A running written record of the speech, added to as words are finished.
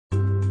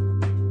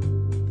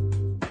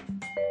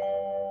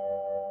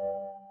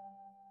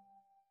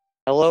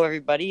Hello,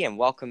 everybody, and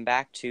welcome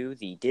back to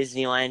the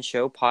Disneyland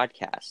Show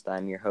podcast.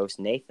 I'm your host,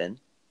 Nathan.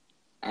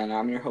 And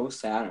I'm your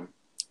host, Adam.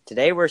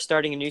 Today, we're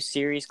starting a new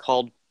series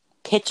called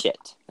Pitch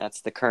It. That's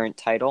the current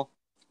title,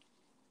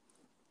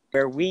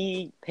 where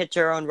we pitch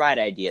our own ride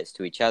ideas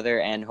to each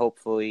other and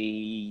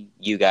hopefully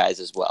you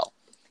guys as well.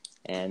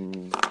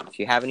 And if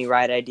you have any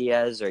ride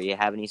ideas or you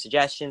have any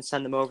suggestions,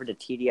 send them over to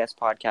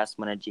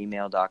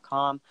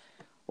tdspodcast1@gmail.com.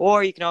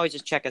 Or you can always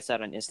just check us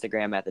out on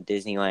Instagram at the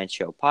Disneyland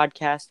Show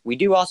Podcast. We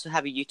do also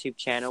have a YouTube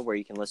channel where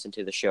you can listen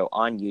to the show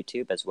on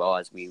YouTube, as well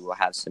as we will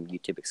have some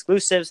YouTube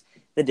exclusives.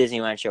 The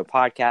Disneyland Show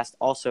Podcast,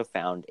 also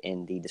found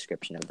in the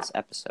description of this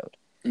episode.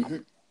 Mm-hmm.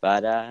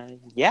 But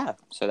yeah,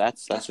 so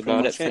that's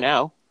about it for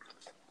now.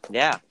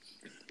 Yeah.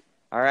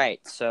 All right.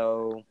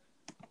 So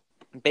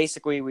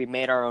basically, we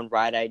made our own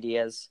ride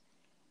ideas,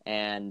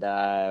 and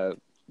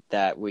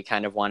that we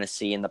kind of want to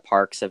see in the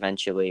parks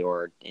eventually,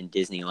 or in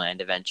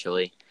Disneyland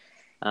eventually.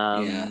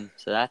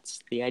 So that's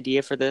the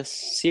idea for this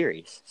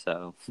series.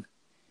 So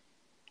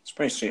it's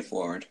pretty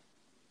straightforward.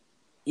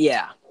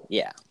 Yeah.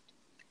 All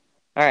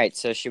right.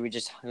 So should we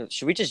just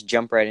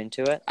jump right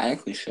into it? I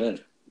think we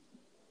should.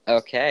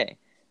 Okay.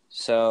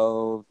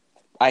 So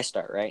I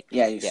start, right?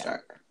 Yeah, you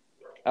start.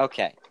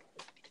 Okay.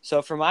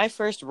 So for my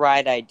first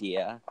ride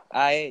idea,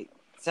 I've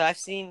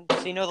seen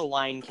the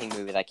Lion King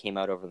movie that came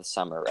out over the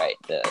summer, right?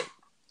 The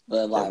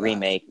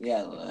remake.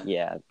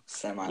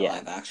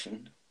 Semi-live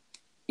action.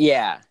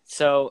 Yeah,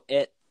 so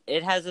it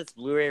has its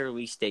Blu-ray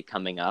release date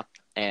coming up,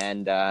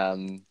 and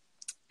I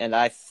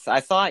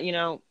thought,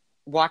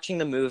 watching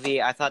the movie,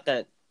 I thought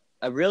that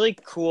a really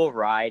cool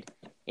ride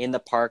in the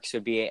parks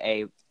would be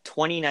a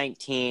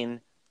 2019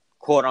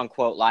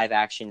 quote-unquote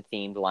live-action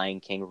themed Lion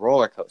King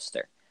roller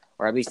coaster,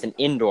 or at least an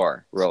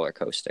indoor roller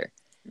coaster.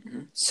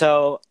 Mm-hmm.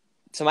 So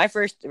my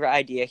first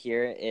idea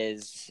here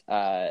is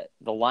the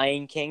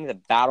Lion King, the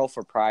Battle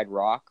for Pride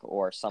Rock,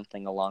 or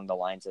something along the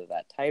lines of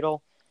that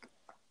title.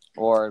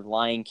 Or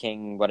Lion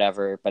King,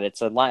 whatever, but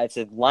it's a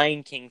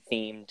Lion King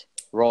themed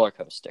roller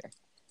coaster.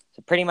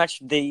 So pretty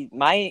much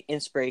my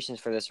inspirations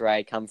for this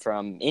ride come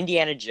from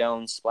Indiana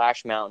Jones,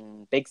 Splash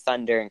Mountain, Big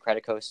Thunder, and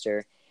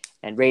Incredicoaster,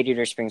 and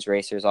Radiator Springs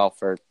Racers, all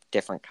for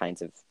different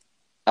kinds of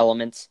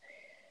elements.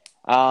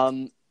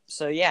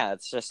 So yeah,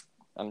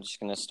 I'm just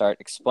gonna start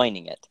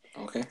explaining it.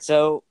 Okay.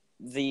 So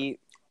the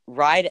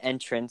ride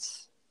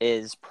entrance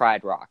is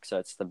Pride Rock, so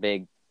it's the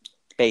big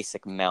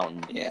basic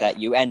mountain that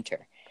you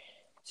enter.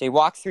 So you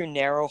walk through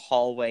narrow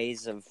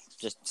hallways of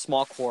just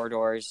small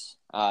corridors,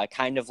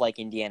 kind of like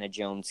Indiana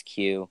Jones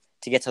queue,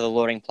 to get to the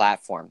loading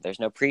platform. There's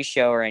no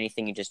pre-show or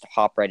anything. You just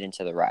hop right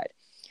into the ride,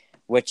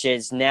 which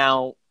is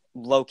now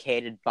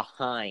located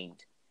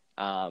behind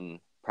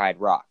Pride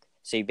Rock.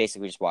 So you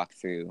basically just walk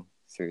through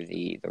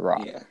the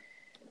rock. Yeah.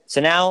 So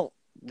now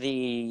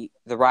the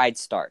ride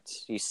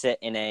starts. You sit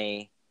in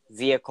a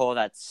vehicle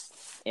that's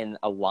in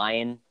a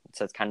lion.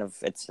 So it's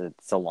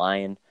a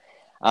lion.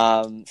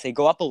 So you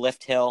go up a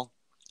lift hill.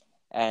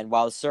 And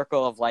while the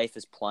Circle of Life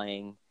is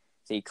playing,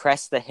 so you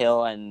crest the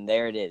hill, and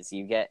there it is.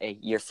 You get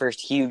your first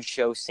huge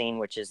show scene,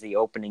 which is the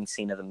opening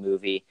scene of the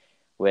movie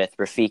with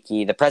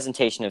Rafiki, the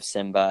presentation of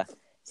Simba.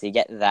 So you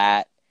get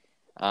that.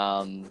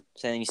 So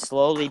then you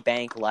slowly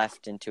bank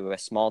left into a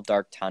small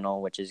dark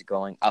tunnel, which is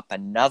going up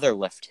another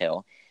lift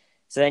hill.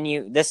 So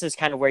then this is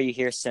kind of where you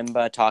hear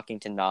Simba talking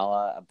to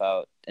Nala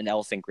about an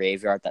elephant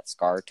graveyard that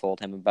Scar told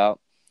him about.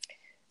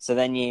 So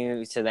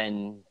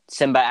then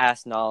Simba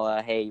asked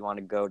Nala, hey, you want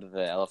to go to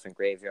the elephant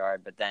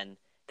graveyard? But then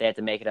they have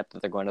to make it up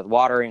that they're going to the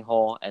watering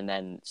hole. And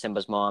then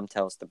Simba's mom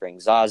tells to bring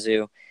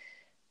Zazu.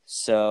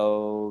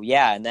 So,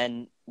 yeah, and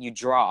then you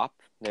drop.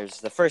 There's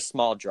the first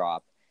small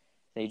drop.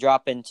 So you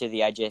drop into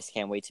the I Just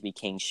Can't Wait to Be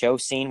King show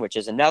scene, which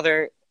is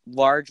another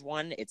large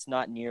one. It's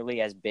not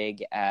nearly as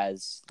big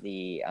as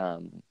the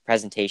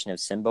presentation of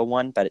Simba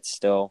one, but it's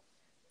still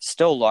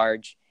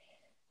large.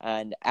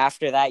 And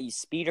after that, you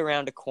speed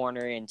around a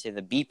corner into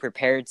the Be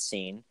Prepared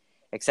scene,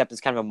 except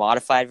it's kind of a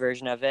modified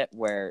version of it,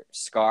 where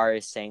Scar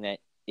is saying that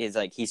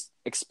he's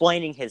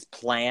explaining his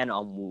plan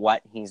on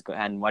what he's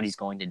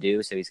going to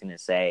do. So he's going to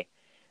say,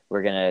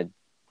 we're going to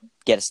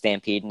get a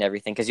stampede and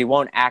everything, because you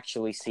won't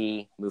actually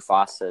see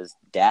Mufasa's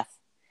death.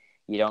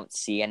 You don't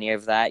see any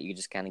of that. You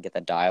just kind of get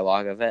the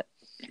dialogue of it.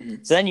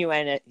 Mm-hmm. So then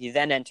you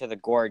then enter the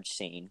Gorge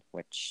scene,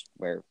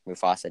 where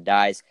Mufasa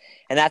dies,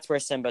 and that's where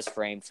Simba's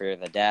framed for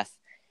the death.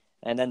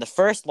 And then the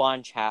first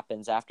launch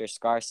happens after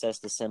Scar says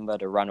to Simba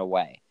to run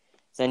away.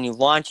 So then you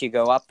launch, you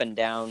go up and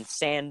down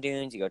sand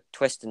dunes, you go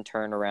twist and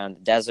turn around the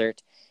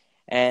desert,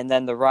 and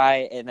then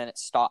it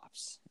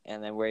stops.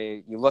 And then where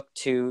you look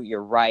to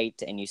your right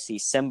and you see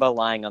Simba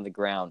lying on the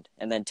ground.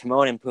 And then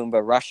Timon and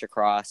Pumbaa rush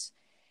across,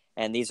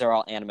 and these are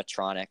all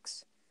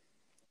animatronics.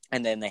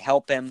 And then they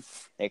help him,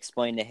 they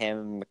explain to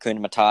him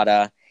Hakuna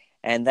Matata,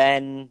 and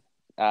then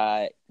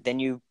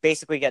you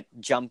basically get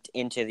jumped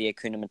into the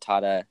Hakuna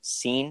Matata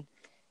scene.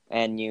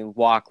 And you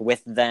walk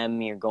with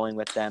them, you're going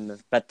with them.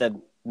 But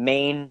the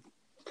main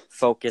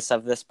focus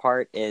of this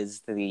part is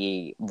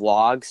the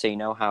log. So you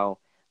know how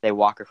they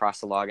walk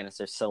across the log and it's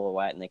their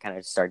silhouette and they kind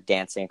of start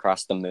dancing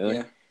across the moon?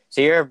 Yeah.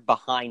 So you're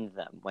behind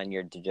them when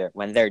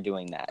they're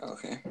doing that.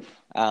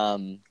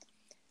 Okay.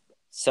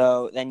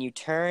 So then you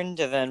turn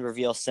to then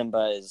reveal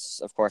Simba is,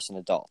 of course, an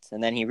adult.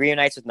 And then he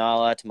reunites with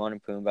Nala. Timon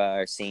and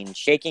Pumbaa are seen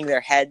shaking their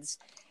heads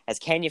as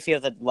Can You Feel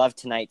That Love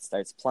Tonight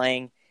starts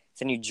playing.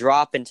 So then you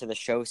drop into the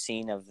show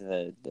scene of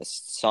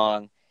this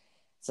song.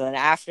 So then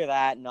after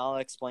that, Nala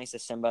explains to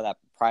Simba that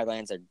Pride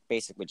Lands are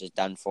basically just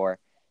done for.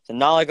 So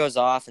Nala goes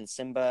off, and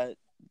Simba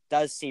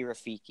does see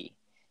Rafiki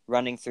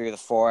running through the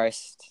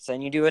forest. So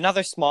then you do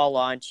another small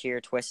launch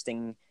here,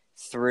 twisting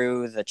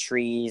through the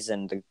trees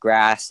and the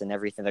grass and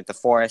everything, like the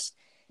forest,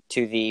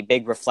 to the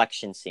big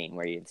reflection scene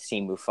where you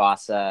see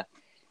Mufasa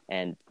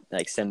and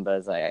like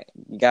Simba's like,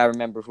 you gotta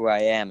remember who I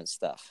am and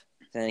stuff.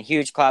 And then a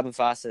huge clap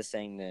Mufasa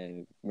saying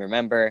to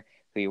remember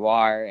who you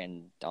are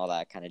and all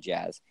that kind of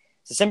jazz.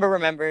 So Simba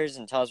remembers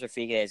and tells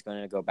Rafiki that he's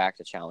going to go back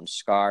to challenge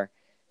Scar.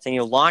 So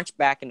you launch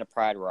back into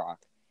Pride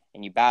Rock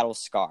and you battle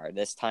Scar,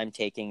 this time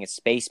taking a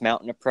Space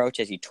Mountain approach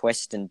as you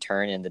twist and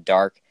turn in the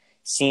dark,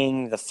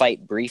 seeing the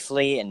fight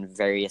briefly in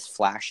various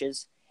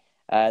flashes.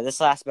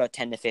 This lasts about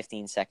 10 to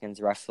 15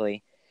 seconds,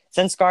 roughly.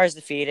 Then Scar is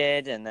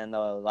defeated, and then the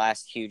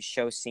last huge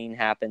show scene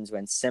happens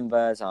when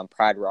Simba is on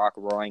Pride Rock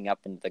roaring up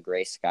into the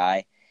gray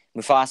sky.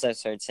 Mufasa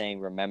starts saying,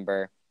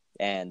 remember,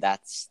 and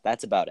that's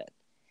about it.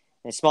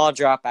 And a small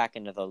drop back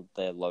into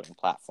the loading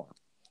platform.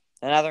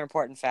 Another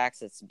important fact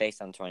that's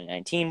based on the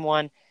 2019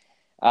 one,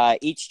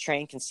 each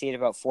train can seat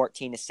about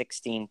 14 to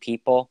 16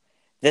 people.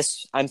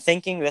 I'm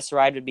thinking this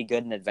ride would be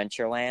good in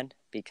Adventureland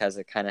because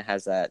it kind of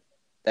has that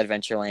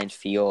Adventureland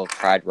feel of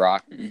Pride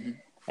Rock. Mm-hmm.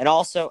 And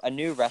also a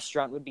new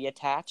restaurant would be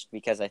attached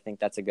because I think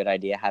that's a good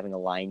idea, having a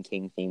Lion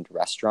King themed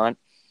restaurant.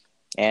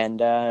 And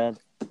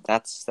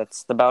that's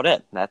about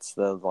it. That's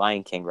the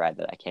Lion King ride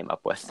that I came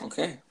up with.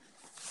 Okay.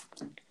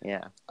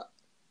 Yeah.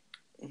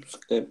 That's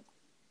good.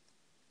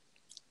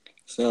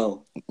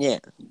 So, yeah.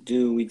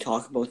 Do we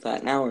talk about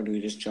that now, or do we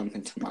just jump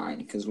into mine?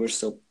 Because we're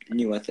still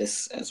new at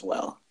this as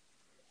well.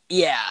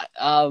 Yeah.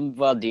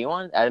 Well, do you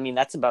want? I mean,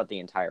 that's about the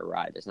entire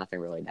ride. There's nothing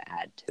really to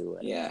add to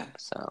it. Yeah.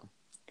 So,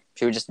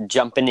 should we just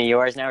jump into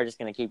yours now? We're just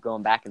gonna keep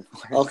going back and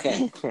forth.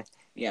 Okay.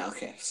 Yeah.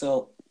 Okay.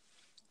 So,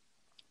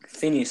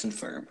 Phineas and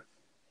Ferb.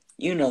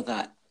 You know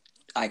that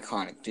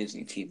iconic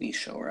Disney TV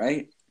show,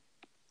 right?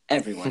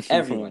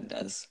 Everyone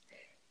does.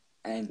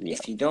 And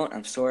if you don't,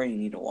 I'm sorry, you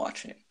need to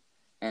watch it.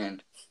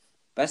 And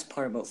best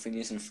part about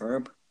Phineas and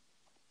Ferb,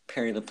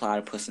 Perry the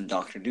Platypus and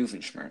Dr.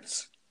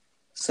 Doofenshmirtz.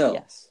 So,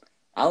 yes.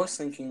 I was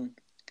thinking,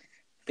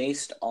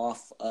 based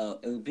off of,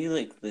 it would be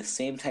like the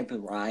same type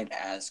of ride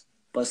as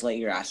Buzz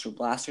Lightyear Astro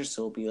Blaster,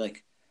 so it would be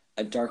like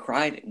a dark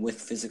ride with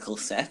physical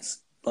sets,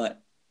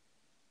 but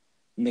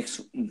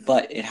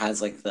it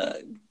has like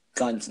the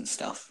guns and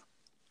stuff.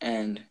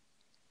 And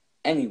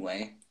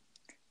anyway,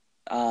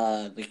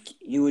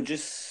 you would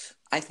just,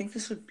 I think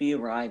this would be a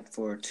ride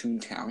for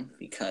Toontown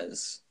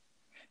because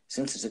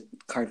since it's a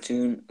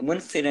cartoon, it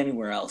wouldn't fit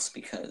anywhere else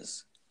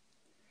because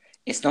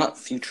it's not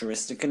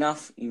futuristic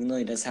enough, even though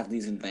it does have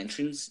these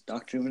inventions,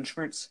 Dr.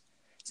 Doofenshmirtz.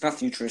 It's not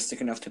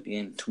futuristic enough to be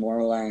in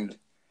Tomorrowland,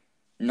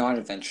 not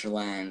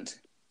Adventureland,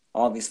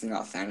 obviously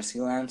not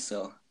Fantasyland,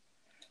 so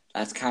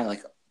that's kind of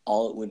like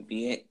all it would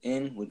be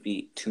in would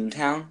be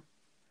Toontown,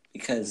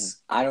 because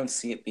I don't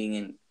see it being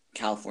in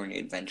California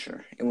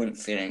Adventure. It wouldn't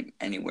fit in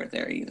anywhere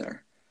there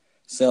either.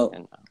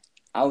 So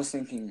I was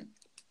thinking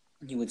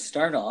you would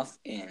start off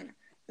in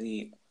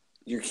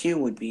your cue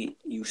would be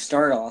you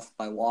start off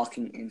by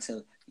walking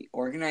into the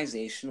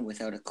organization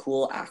without a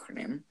cool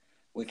acronym,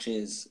 which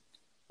is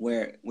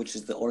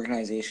the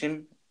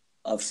organization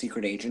of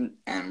secret agent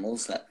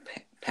animals that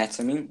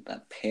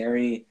that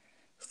Perry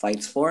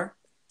fights for.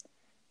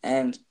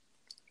 And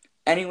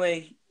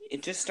anyway,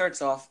 it just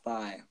starts off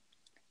by,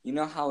 you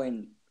know how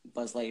in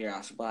Buzz Lightyear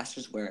Astro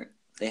Blasters where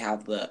they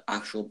have the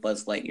actual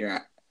Buzz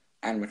Lightyear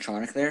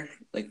animatronic there,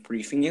 like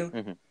briefing you?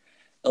 Mm-hmm.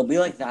 It'll be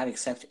like that,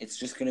 except it's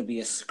just going to be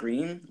a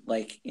screen,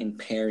 like in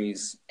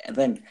Perry's. And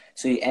then,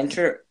 so you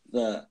enter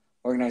the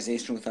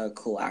organization without a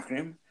cool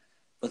acronym,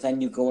 but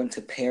then you go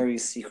into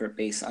Perry's secret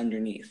base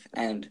underneath,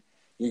 and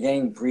you're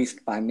getting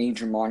briefed by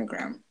Major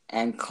Monogram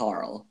and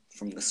Carl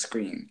from the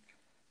screen,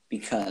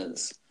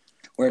 because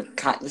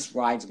this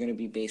ride's going to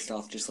be based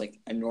off just like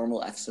a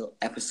normal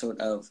episode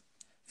of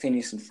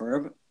Phineas and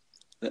Ferb,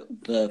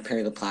 the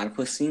Perry the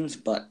Platypus scenes,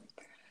 but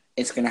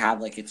it's going to have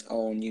like its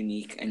own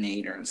unique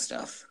innator and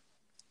stuff.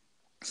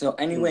 So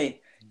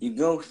anyway, you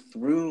go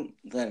through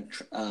the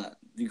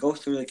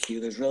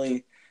queue. There's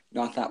really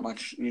not that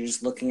much. You're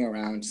just looking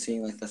around,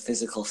 seeing like the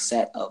physical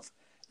set of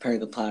Perry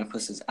the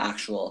Platypus's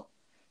actual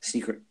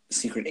secret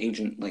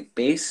agent like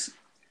base.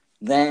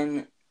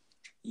 Then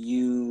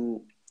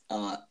your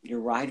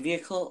ride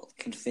vehicle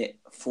can fit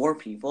 4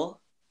 people,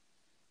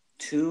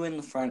 2 in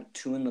the front,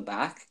 2 in the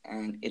back,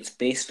 and it's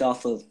based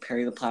off of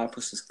Perry the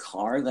Platypus's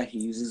car that he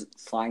uses,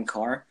 flying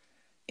car,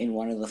 in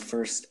one of the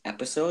first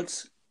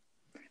episodes.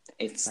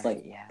 It's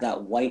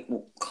that white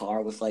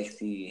car with like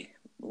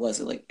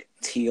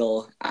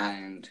teal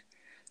and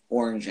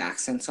orange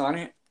accents on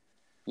it.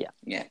 Yeah.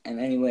 Yeah. And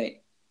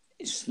anyway,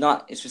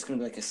 It's just gonna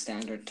be like a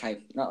standard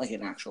type, not like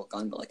an actual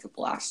gun, but like a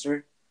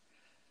blaster.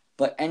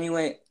 But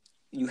anyway,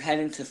 you head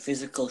into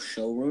physical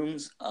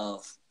showrooms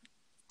of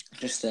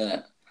just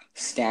a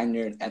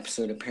standard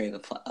episode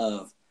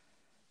of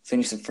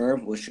Phineas and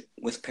Ferb, which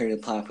with Perry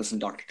the Platypus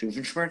and Dr.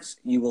 Doofenshmirtz.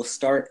 You will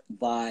start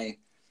by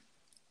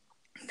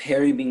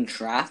Perry being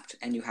trapped,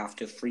 and you have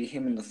to free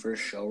him in the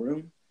first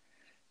showroom.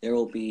 There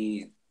will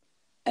be,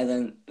 and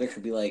then there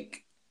could be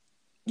like,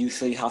 you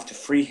have to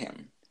free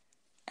him,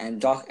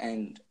 and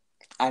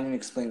I didn't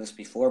explain this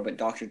before, but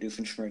Dr.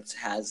 Doofenshmirtz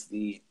has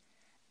the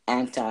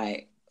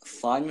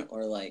anti-fun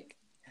or like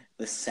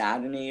the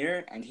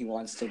Sadinator, and he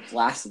wants to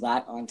blast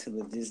that onto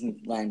the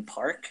Disneyland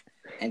park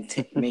and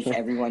make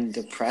everyone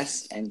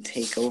depressed and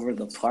take over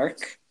the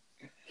park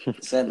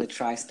instead of the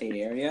tri-state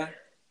area.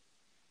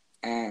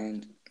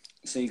 And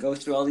so you go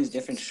through all these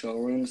different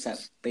showrooms that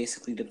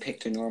basically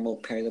depict a normal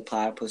Perry the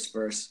Platypus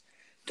versus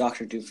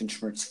Dr.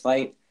 Doofenshmirtz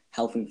fight,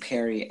 helping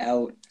Perry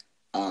out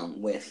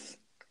with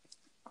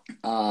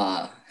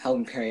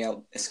helping Perry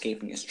out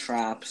escaping his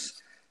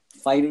traps,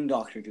 fighting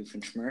Dr.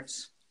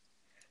 Doofenshmirtz,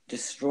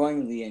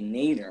 destroying the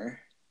Inator,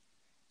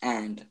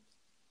 and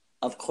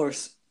of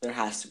course there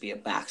has to be a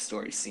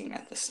backstory scene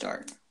at the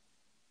start.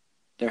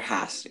 There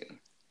has to.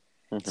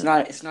 Mm-hmm.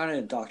 It's not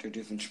a Dr.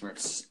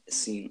 Doofenshmirtz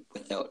scene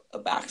without a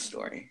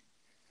backstory.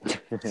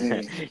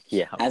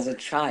 Yeah. As a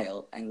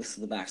child, and this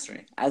is the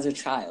backstory. As a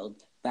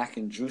child, back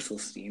in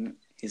Drusselstein,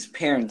 his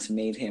parents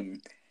made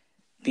him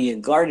be a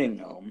garden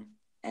gnome,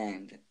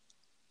 and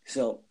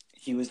so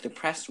he was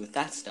depressed with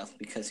that stuff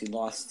because he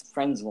lost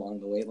friends along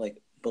the way,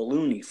 like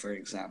Balloony, for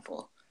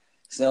example.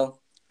 So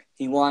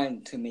he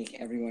wanted to make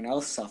everyone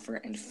else suffer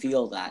and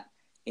feel that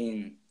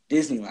in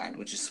Disneyland,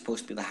 which is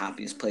supposed to be the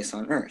happiest place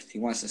on earth. He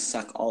wants to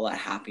suck all that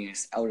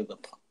happiness out of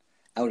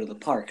the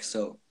park,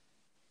 so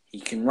he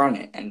can run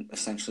it and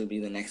essentially be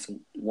the next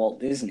Walt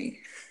Disney.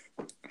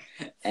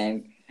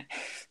 And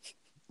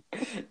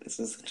this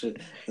is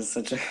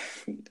such a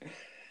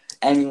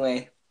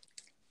anyway.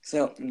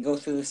 So you go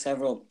through the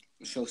several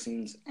show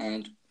scenes,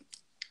 and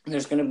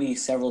there's going to be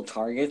several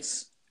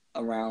targets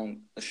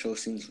around the show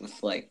scenes with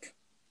like,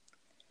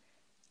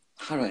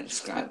 how do I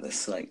describe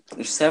this? Like,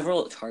 there's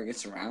several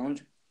targets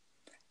around,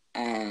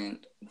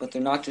 but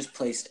they're not just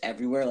placed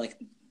everywhere like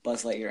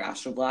Buzz Lightyear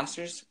Astro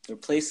Blasters. They're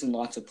placed in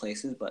lots of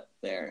places, but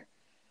they're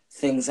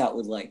things that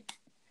would like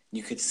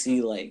you could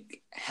see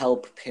like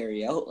help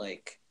Perry out,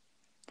 like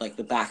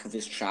the back of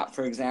his trap,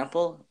 for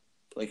example.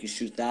 Like you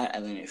shoot that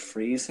and then it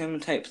frees him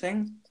type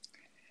thing.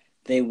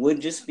 They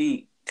would just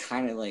be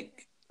kind of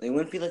like, they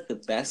wouldn't be like the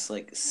best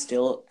like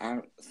still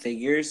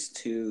figures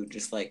to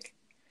just like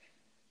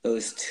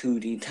those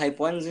 2D type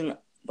ones in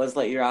Buzz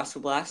Lightyear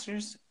Astro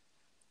Blasters,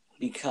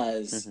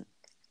 because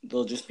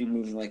they'll just be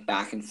moving like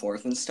back and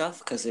forth and stuff,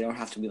 because they don't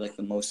have to be like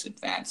the most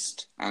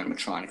advanced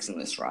animatronics in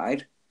this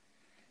ride.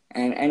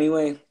 And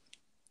anyway,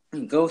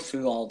 you go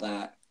through all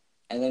that,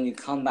 and then you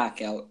come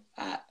back out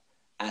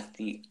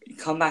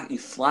you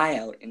fly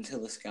out into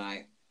the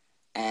sky,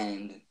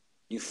 and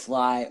you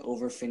fly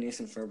over Phineas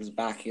and Ferb's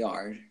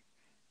backyard,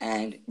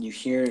 and you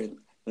hear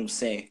them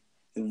say,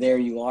 "There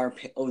you are,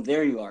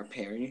 there you are,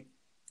 Perry,"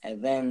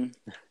 and then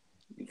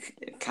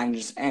it kind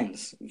of just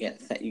ends.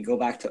 You go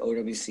back to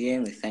OWCA,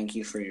 and they thank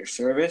you for your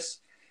service,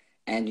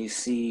 and you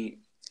see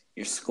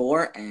your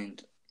score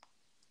and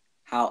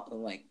how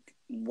like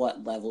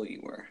what level you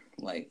were,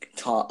 like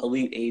top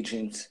elite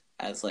agent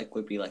as like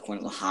would be like one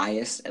of the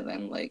highest, and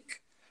then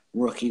like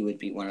rookie would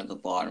be one of the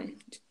bottom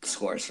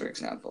scores, for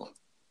example.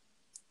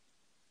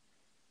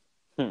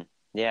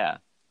 Yeah,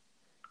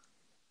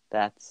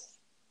 that's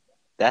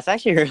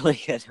actually a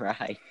really good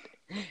ride.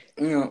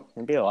 You know,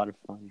 it'd be a lot of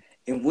fun.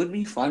 It would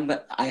be fun,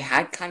 but I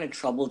had kind of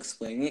trouble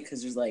explaining it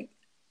because there's like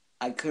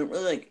I couldn't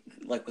really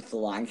like with the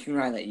Lion King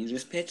ride that you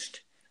just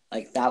pitched,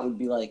 like that would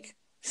be like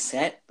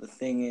set. The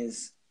thing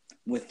is,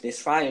 with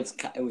this ride,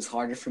 it was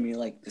harder for me to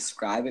like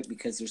describe it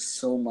because there's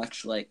so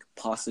much like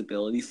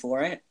possibility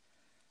for it.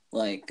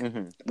 Like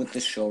with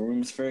the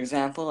showrooms, for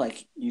example,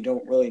 like you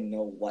don't really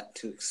know what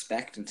to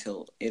expect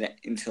until it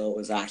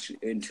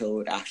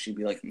would actually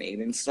be like made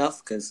and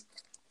stuff. Because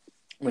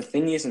with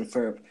Phineas and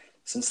Ferb,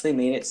 since they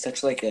made it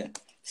such like a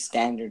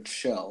standard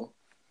show,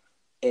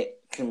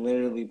 it can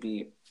literally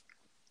be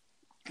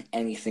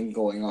anything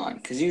going on.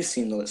 Because you've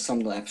seen some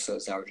of the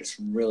episodes that were just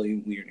really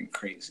weird and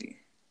crazy.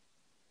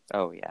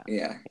 Oh yeah.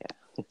 Yeah.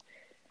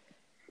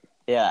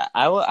 Yeah,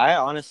 I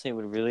honestly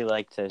would really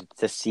like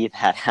to see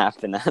that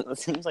happen. That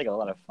seems like a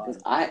lot of fun.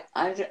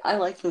 I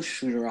like those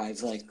shooter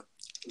rides, like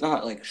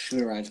not like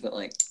shooter rides, but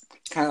like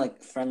kind of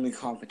like friendly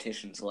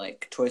competitions,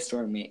 like Toy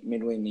Story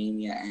Midway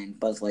Mania and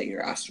Buzz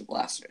Lightyear Astro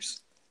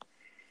Blasters.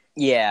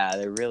 Yeah,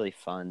 they're really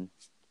fun,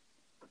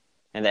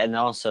 and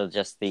also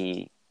just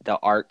the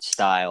art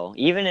style,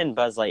 even in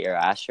Buzz Lightyear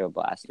Astro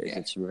Blasters,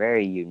 it's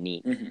very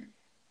unique.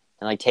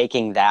 And like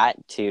taking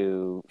that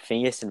to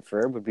Phineas and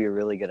Ferb would be a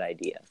really good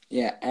idea.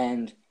 Yeah,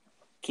 and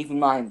keep in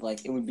mind,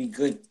 like, it would be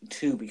good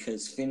too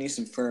because Phineas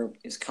and Ferb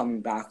is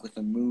coming back with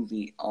a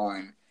movie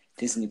on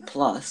Disney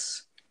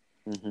Plus,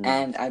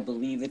 and I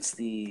believe it's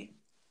the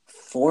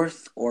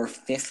 4th or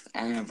 5th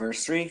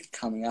anniversary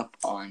coming up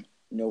on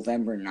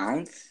November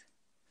 9th.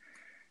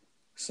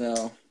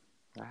 So,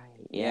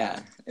 Right.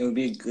 yeah, it would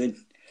be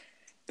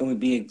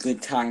a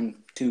good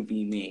time to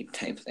be made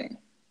type thing.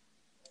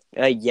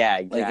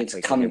 Yeah, Like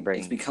exactly.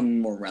 it's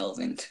becoming more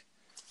relevant.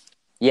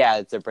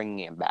 Yeah, they're bringing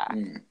it back.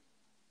 Mm.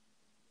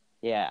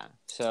 Yeah.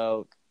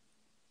 So,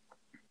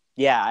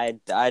 yeah,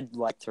 I'd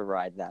like to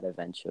ride that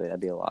eventually. That'd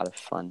be a lot of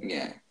fun.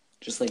 Yeah,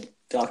 just like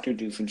Dr.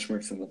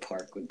 Doofenshmirtz in the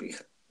park would be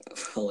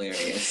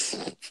hilarious.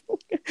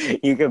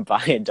 You could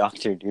buy a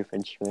Dr.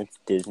 Doofenshmirtz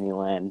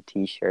Disneyland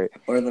T-shirt,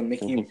 or the and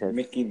he says,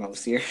 Mickey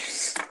Mouse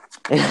ears.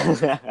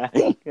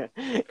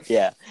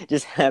 "Yeah,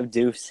 just have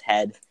Doof's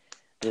head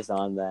just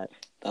on that."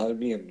 That would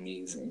be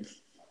amazing.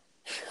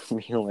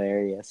 Be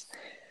hilarious.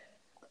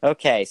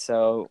 Okay,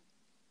 so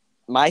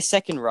my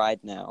second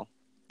ride now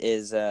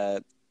is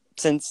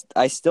since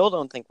I still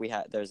don't think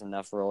there's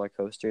enough roller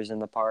coasters in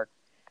the park,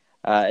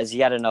 is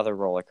yet another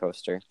roller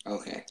coaster.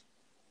 Okay.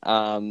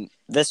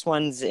 This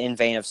one's in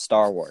vein of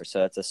Star Wars,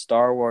 so it's a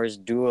Star Wars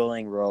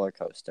dueling roller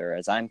coaster,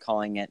 as I'm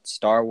calling it,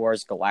 Star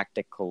Wars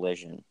Galactic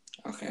Collision.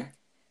 Okay.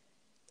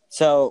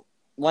 So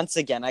once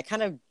again, I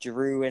kind of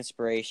drew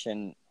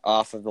inspiration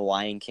off of the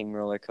Lion King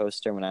roller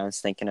coaster when I was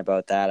thinking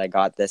about that. I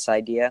got this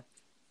idea.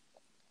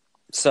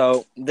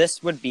 So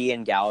this would be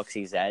in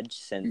Galaxy's Edge,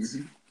 since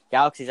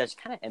Galaxy's Edge is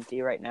kind of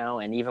empty right now,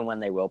 and even when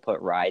they will put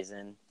Rise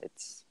in,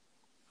 it's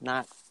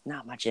not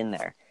much in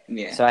there.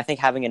 Yeah. So I think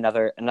having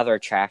another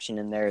attraction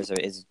in there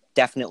is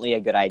definitely a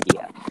good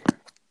idea.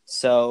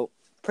 So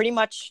pretty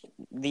much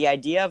the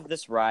idea of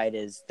this ride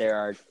is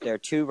there are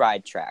two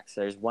ride tracks.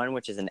 There's one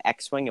which is an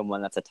X-wing and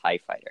one that's a TIE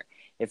fighter.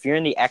 If you're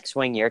in the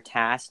X-wing, you're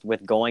tasked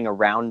with going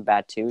around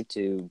Batuu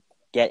to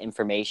get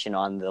information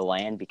on the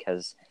land,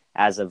 because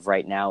as of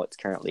right now, it's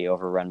currently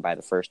overrun by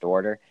the First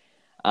Order.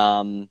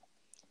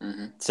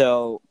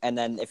 So, and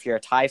then if you're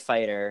a TIE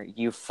fighter,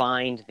 you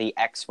find the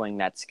X-wing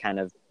that's kind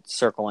of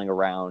circling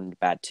around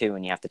Batuu,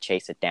 and you have to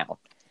chase it down.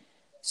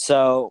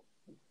 So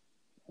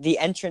the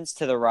entrance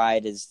to the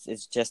ride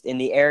is just in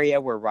the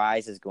area where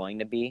Rise is going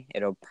to be.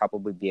 It'll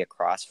probably be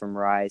across from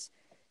Rise.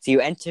 So you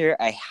enter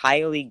a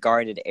highly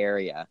guarded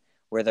area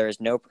where there is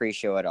no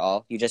pre-show at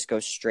all. You just go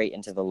straight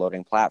into the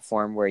loading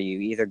platform, where you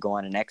either go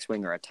on an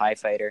X-wing or a TIE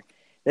fighter.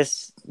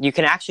 You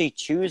can actually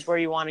choose where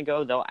you want to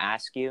go. They'll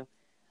ask you,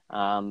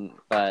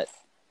 but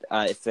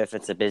if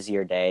it's a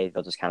busier day,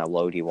 they'll just kind of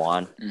load you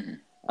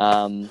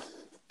on.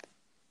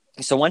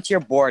 So once you're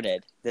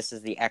boarded, this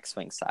is the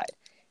X-wing side.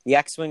 The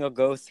X-wing will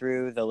go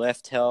through the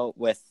lift hill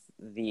with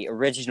the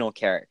original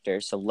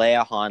characters, so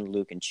Leia, Han,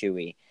 Luke, and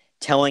Chewie,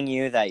 telling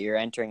you that you're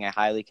entering a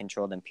highly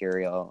controlled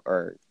Imperial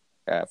or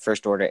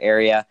First Order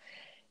area.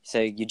 So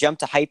you jump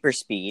to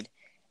hyperspeed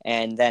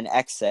and then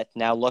exit,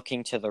 now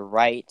looking to the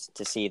right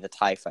to see the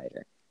TIE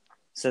fighter.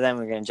 So then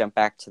we're going to jump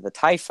back to the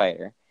TIE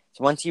fighter.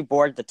 So once you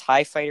board, the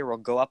TIE fighter will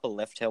go up a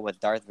lift hill with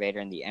Darth Vader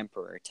and the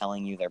Emperor,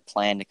 telling you their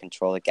plan to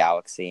control the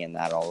galaxy and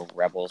that all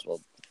rebels will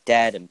be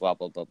dead and blah,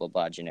 blah, blah, blah,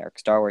 blah, generic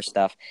Star Wars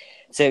stuff.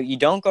 So you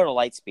don't go to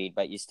light speed,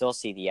 but you still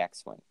see the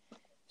X-wing.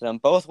 So then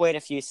both wait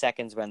a few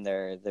seconds when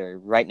they're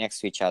right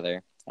next to each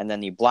other, and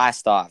then you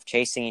blast off,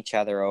 chasing each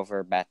other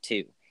over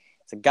Batuu.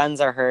 So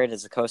guns are heard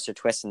as the coaster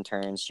twists and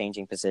turns,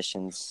 changing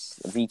positions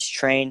of each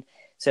train.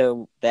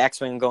 So the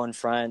X-wing will go in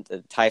front,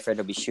 the TIE fighter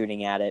will be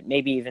shooting at it.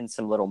 Maybe even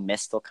some little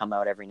mist will come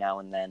out every now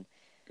and then.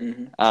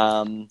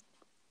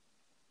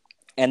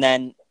 And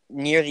then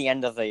near the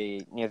end of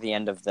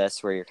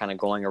this, where you're kind of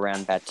going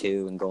around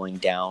Batuu and going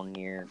down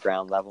near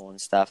ground level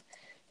and stuff,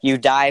 you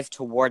dive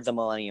toward the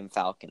Millennium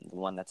Falcon, the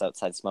one that's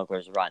outside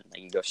Smuggler's Run.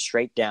 Like, you go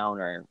straight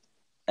down, or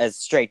as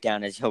straight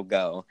down as you'll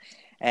go,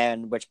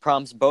 and which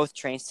prompts both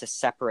trains to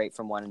separate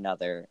from one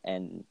another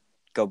and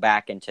go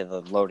back into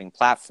the loading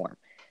platform.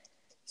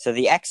 So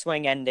the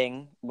X-wing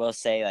ending will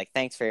say, like,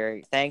 thanks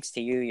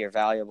to you, your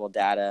valuable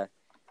data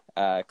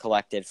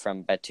collected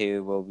from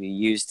Batuu will be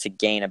used to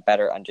gain a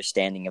better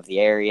understanding of the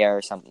area,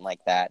 or something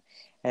like that.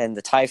 And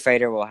the TIE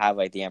fighter will have,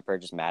 like, the Emperor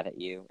just mad at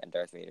you and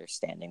Darth Vader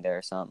standing there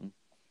or something.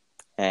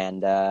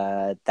 And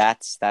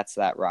that's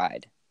that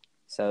ride.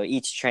 So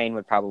each train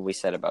would probably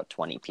sit about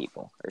 20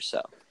 people or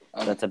so.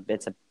 So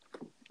it's a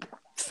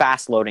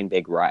fast loading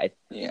big ride.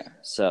 Yeah.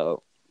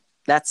 So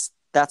that's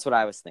what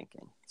I was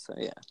thinking. So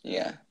yeah.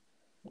 Yeah.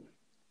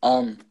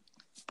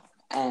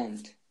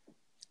 And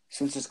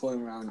since it's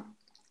going around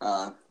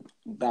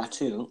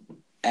Batuu,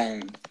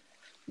 and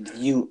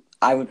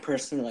I would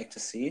personally like to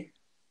see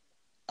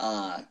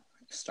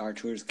Star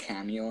Tours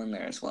cameo in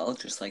there as well,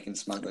 just like in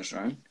Smuggler's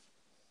Run.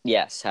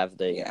 Yes, have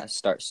the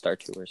Star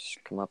Tours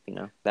come up.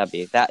 That would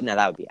be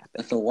epic.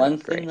 But the one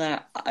thing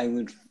that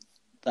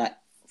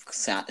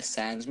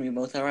saddens me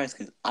about that ride is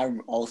because I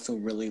also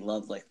really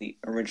love, like, the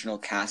original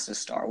cast of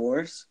Star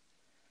Wars.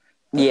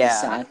 But the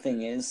sad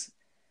thing is,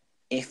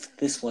 if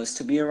this was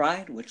to be a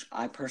ride, which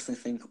I personally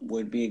think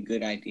would be a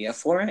good idea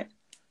for it,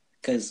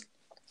 because,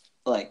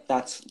 like,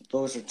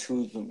 those are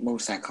two of the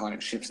most iconic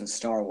ships in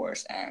Star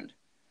Wars, and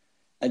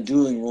a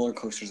dueling roller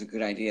coaster is a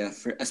good idea,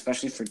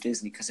 especially for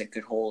Disney, because it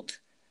could hold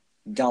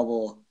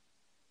double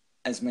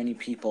as many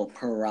people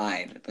per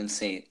ride than,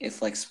 say,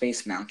 if like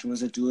Space Mountain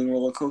was a dueling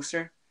roller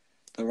coaster.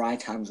 The ride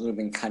times would have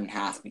been cut in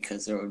half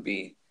because there would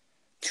be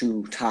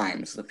 2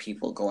 times the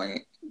people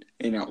going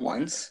in at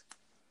once.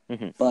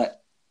 Mm-hmm.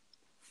 But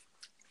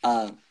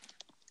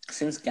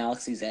since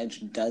Galaxy's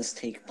Edge does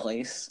take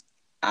place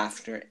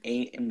after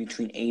 8, in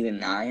between 8 and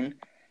 9,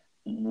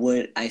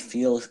 I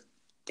feel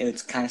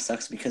it kind of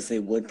sucks because they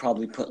would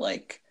probably put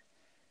like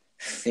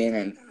Finn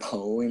and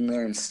Poe in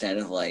there instead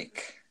of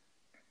like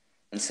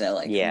Luke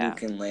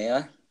and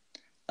Leia,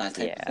 that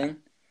type of thing,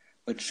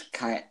 which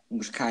kind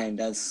of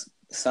does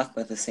suck.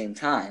 But at the same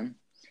time,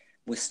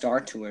 with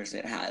Star Tours,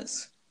 it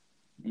has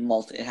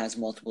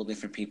multiple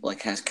different people. Like,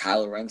 it has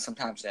Kylo Ren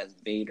sometimes, it has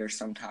Vader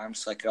sometimes.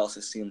 So I could also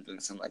see them doing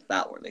something like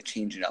that where they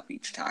change it up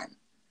each time.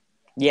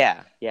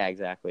 Yeah,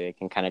 exactly. It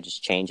can kind of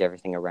just change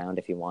everything around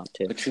if you want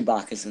to. But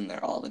Chewbacca's in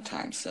there all the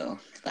time, so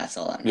that's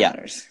all that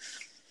matters.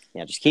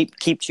 Yeah, just keep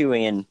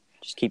Chewie in.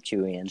 Just keep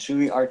Chewie in.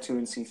 Chewie, R2,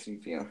 and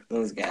C-3PO.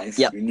 Those guys.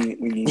 Yep. We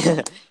need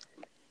them.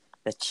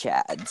 The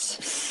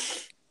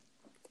Chads.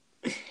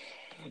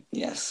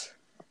 Yes.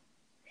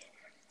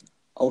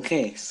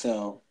 Okay,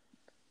 so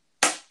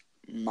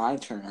my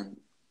turn.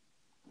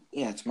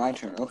 Yeah, it's my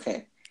turn.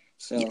 Okay.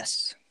 So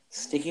yes.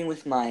 Sticking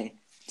with my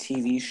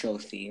TV show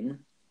theme,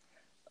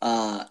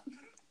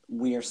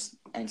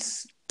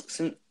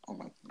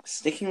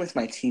 sticking with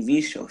my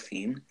TV show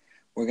theme,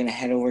 we're gonna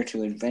head over to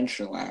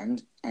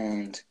Adventureland,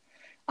 and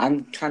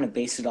I'm trying to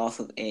base it off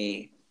of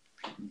a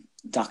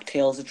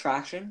DuckTales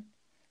attraction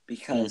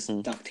because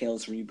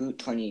DuckTales Reboot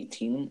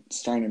 2018 is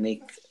starting to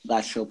make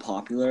that show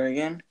popular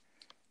again,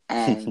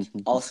 and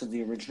also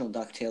the original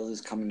DuckTales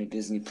is coming to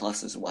Disney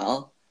Plus as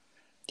well.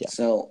 Yeah.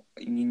 So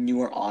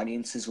newer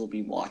audiences will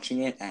be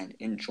watching it and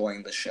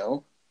enjoying the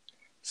show.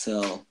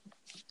 So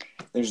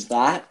there's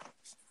that.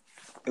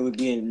 It would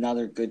be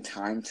another good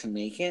time to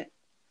make it.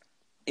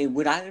 It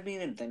would either be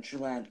in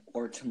Adventureland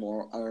or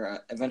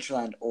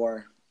Adventureland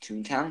or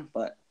Toontown,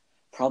 but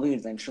probably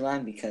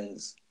Adventureland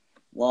because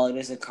while it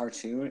is a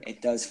cartoon,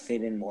 it does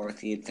fit in more with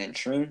the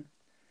adventuring.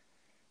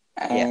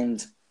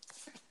 And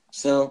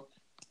so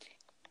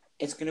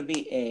it's going to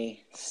be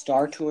a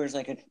Star Tours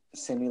like a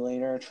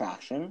simulator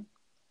attraction.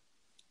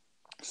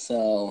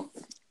 So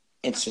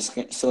it's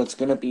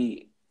going to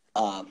be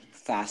a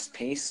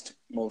fast-paced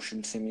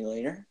motion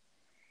simulator,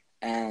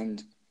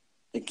 and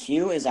the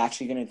queue is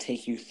actually going to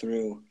take you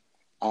through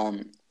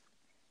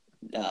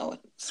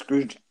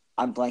Scrooge.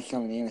 I'm blanking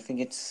on the name. I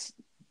think it's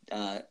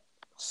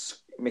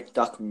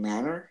McDuck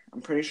Manor.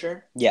 I'm pretty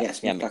sure. Yeah. Yes,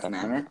 McDuck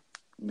Manor.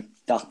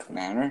 McDuck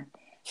Manor,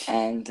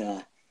 and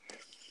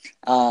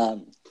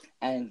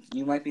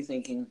you might be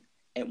thinking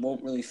it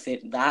won't really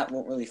fit. That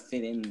won't really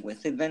fit in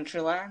with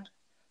Adventureland,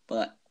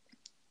 but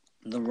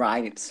the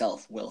ride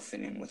itself will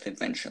fit in with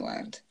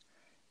Adventureland.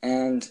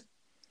 And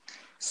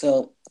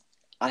so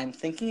I'm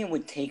thinking it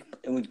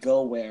would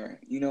go where,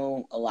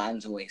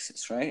 Aladdin's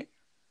Oasis, right?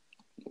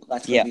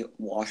 That's where the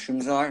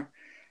washrooms are.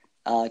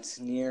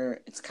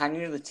 It's kind of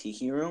near the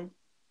Tiki Room.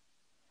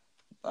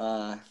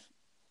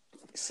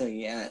 So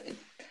yeah,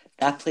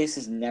 that place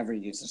is never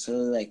used. There's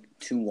only like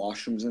 2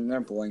 washrooms in there,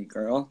 boy and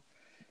girl.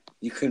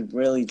 You could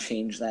really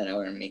change that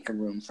out and make a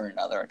room for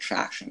another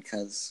attraction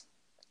because,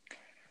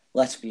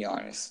 let's be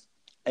honest,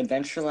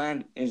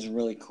 Adventureland is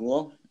really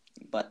cool,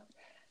 but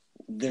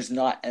there's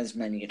not as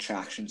many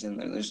attractions in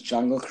there. There's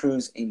Jungle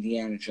Cruise,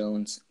 Indiana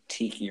Jones,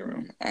 Tiki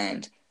Room,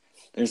 and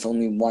there's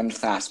only one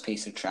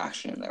fast-paced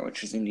attraction in there,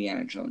 which is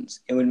Indiana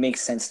Jones. It would make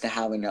sense to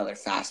have another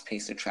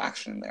fast-paced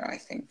attraction in there, I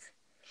think.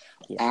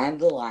 Yeah. And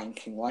the Lion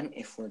King one,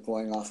 if we're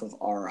going off of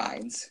our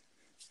rides.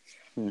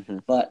 Mm-hmm.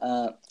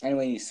 But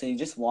anyway, so you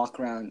just walk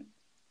around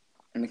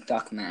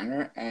McDuck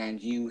Manor, and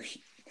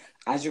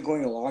as you're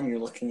going along, you're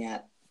looking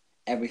at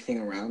everything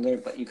around there,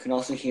 but you can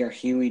also hear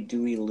Huey,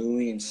 Dewey,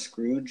 Louie, and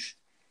Scrooge,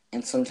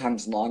 and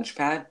sometimes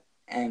Launchpad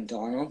and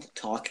Donald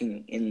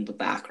talking in the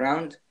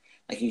background.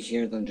 Like, you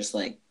hear them just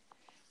like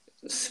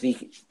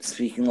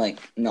speaking like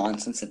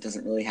nonsense that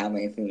doesn't really have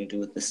anything to do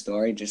with the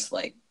story, just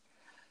like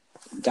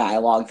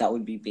dialogue that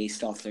would be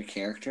based off their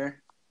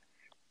character.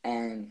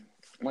 And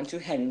once you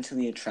head into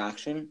the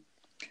attraction,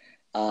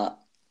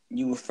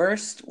 you will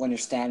first, when you're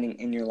standing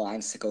in your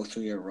lines to go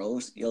through your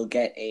rows, you'll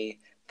get a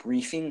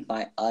briefing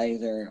by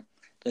either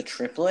the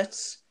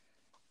triplets,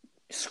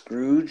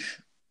 the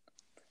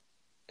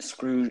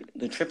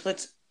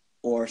triplets,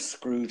 or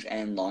Scrooge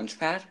and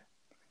Launchpad.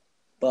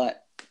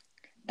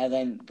 And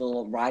then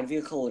the ride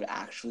vehicle would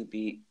actually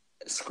be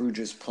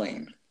Scrooge's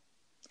plane.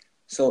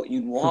 So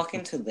you'd walk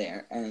into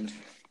there, and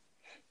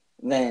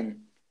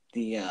then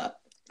the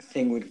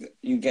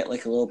you get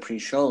like a little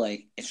pre-show,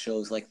 like it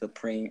shows like the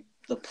plane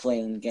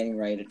getting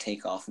ready to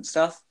take off and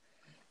stuff.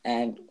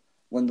 And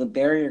when the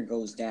barrier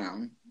goes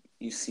down,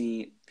 you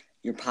see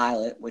your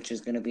pilot, which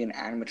is going to be an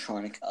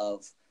animatronic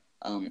of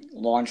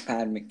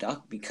Launchpad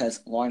McDuck,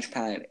 because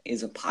Launchpad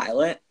is a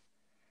pilot,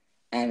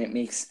 and it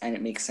makes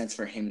sense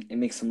for him. It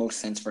makes the most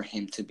sense for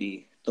him to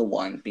be the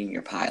one being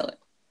your pilot.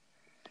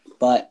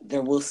 But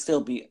there will still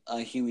be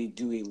a Huey,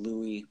 Dewey,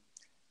 Louie,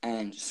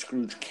 and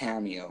Scrooge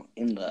cameo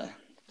in the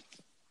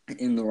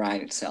in the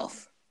ride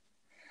itself.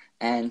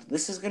 And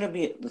this is going to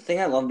be the thing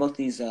I love about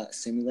these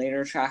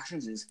simulator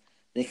attractions is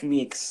they can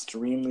be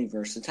extremely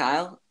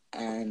versatile,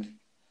 and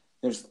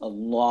there's a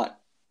lot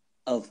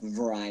of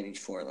variety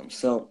for them.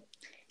 So,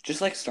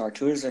 just like Star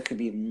Tours, there could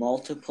be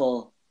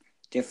multiple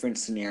different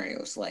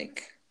scenarios.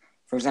 Like,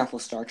 for example,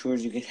 Star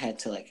Tours, you could head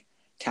to like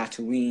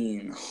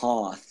Tatooine,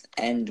 Hoth,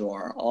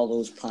 Endor, all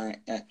those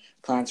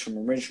planets from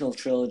original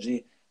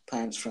trilogy,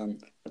 planets from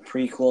the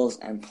prequels,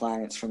 and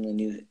planets from the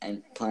new,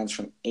 and planets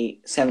from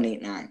 7,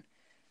 8, 9.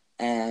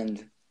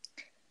 And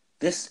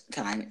this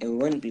time, it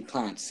wouldn't be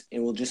planets. It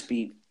will just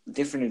be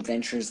different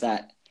adventures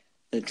that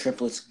the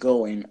triplets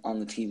go in on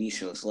the TV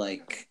shows,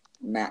 like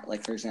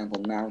for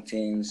example,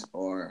 mountains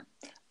or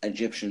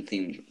Egyptian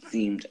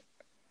themed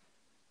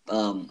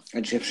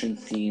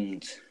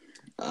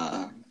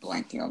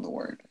blanking on the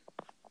word,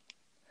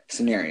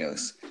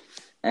 scenarios.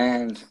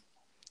 And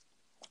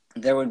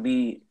there would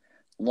be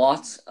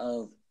lots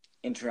of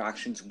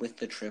interactions with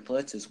the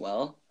triplets as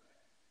well.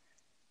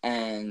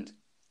 And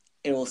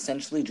it will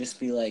essentially just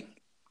be like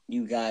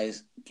you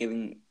guys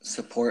giving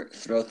support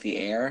throughout the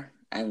air,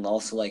 and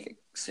also like,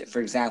 for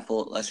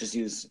example, let's just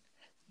use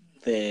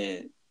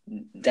the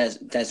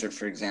desert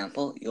for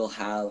example.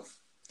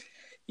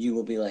 You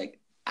will be like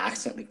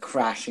accidentally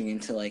crashing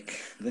into like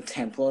the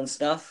temple and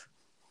stuff.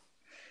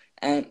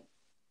 And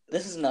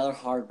this is another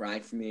hard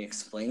ride for me to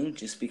explain,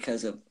 just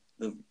because of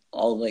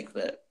all like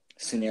the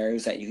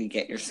scenarios that you could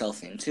get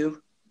yourself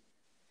into.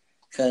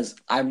 Because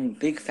I'm a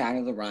big fan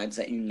of the rides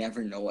that you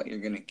never know what you're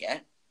gonna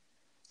get.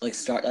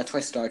 That's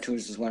why Star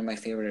Tours is one of my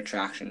favorite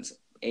attractions.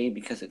 A,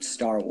 because it's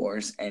Star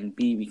Wars, and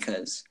B,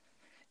 because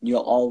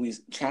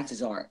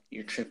chances are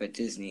your trip at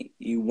Disney,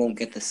 you won't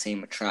get the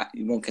same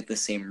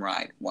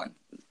ride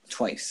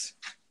twice.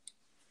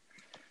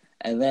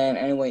 And then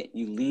anyway,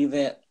 you leave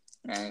it,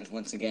 and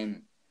once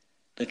again,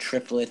 the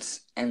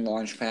triplets and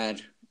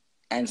Launchpad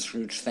and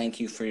Scrooge thank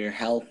you for your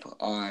help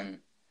on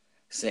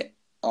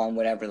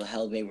whatever the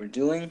hell they were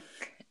doing.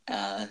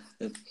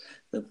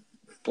 The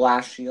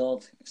blast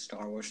shield,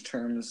 Star Wars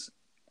terms,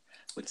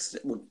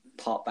 would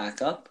pop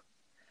back up.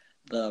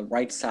 The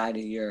right side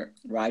of your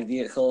ride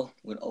vehicle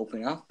would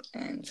open up,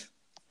 and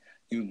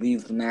you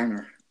leave the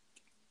manor.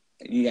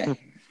 Yeah.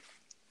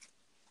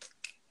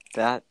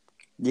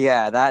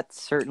 That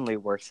certainly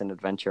works in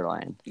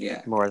Adventureland.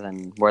 Yeah. More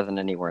than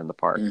anywhere in the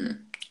park. Mm.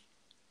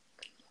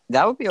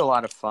 That would be a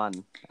lot of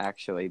fun,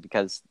 actually,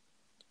 because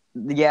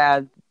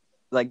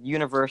like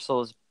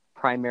Universal is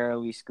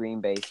primarily screen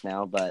based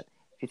now, but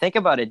if you think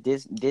about it,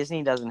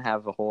 Disney doesn't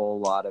have a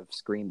whole lot of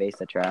screen based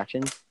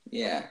attractions.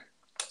 Yeah.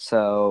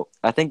 So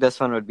I think this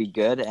one would be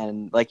good,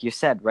 and like you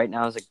said, right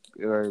now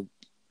or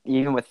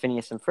even with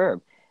Phineas and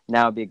Ferb,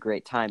 now would be a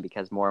great time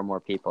because more and more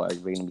people are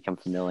going to become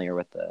familiar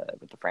with the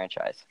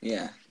franchise.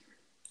 Yeah.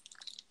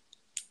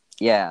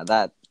 Yeah,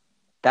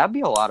 that'd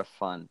be a lot of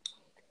fun.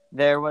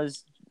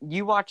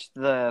 You watched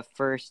the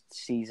first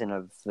season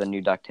of the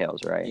new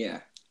DuckTales, right?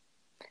 Yeah.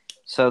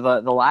 So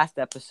the last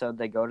episode,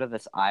 they go to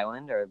this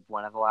island, or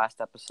one of the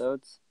last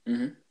episodes.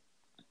 Mm-hmm.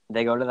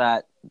 They go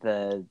to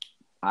the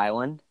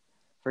island.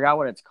 Forgot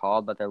what it's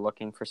called, but they're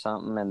looking for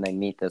something, and they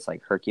meet this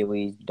like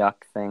Hercules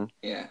duck thing.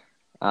 Yeah.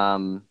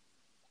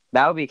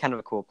 That would be kind of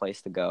a cool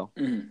place to go.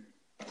 Mm-hmm.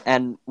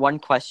 And one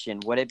question: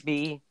 would it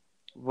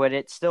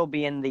still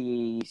be in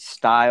the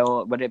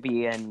style? Would it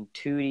be in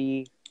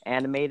 2D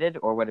animated,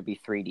 or would it be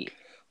 3D,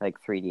 like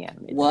 3D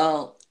animated?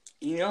 Well,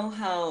 you know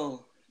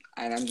how,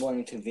 and I'm going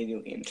into video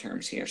game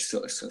terms here,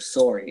 so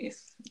sorry if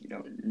you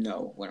don't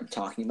know what I'm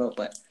talking about,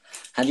 but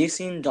have you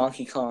seen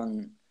Donkey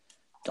Kong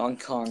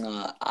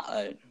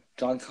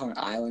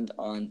Island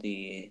on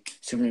the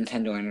Super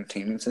Nintendo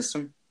Entertainment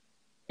System?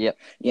 Yep.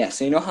 Yeah,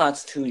 so you know how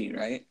it's 2D,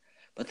 right?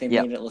 But they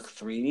made it look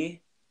 3D?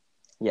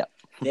 Yep.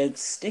 They'd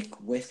stick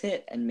with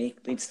it,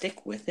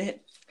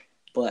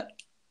 but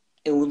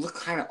it would look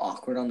kind of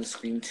awkward on the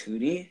screen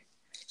 2D,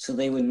 so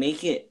they would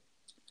make it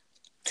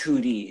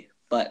 2D,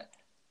 but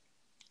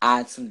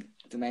add some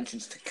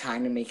dimensions to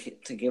kind of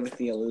to give it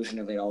the illusion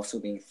of it also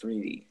being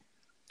 3D.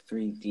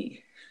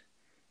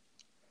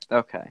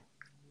 Okay.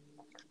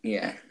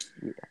 Yeah.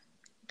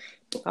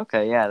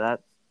 Okay, yeah,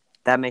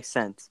 that makes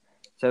sense.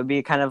 So it'd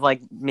be kind of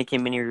like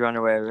making Mini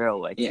Runaway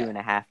Railway,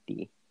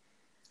 2.5D.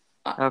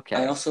 Okay.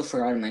 I also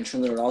forgot to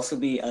mention there would also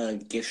be a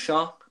gift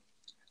shop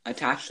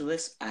attached to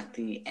this at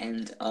the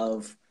end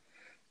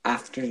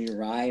after your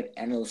ride,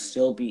 and it'll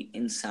still be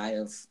inside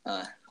of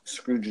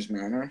Scrooge's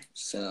Manor.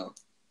 So,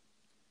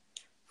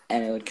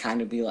 and it would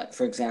kind of be like,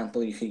 for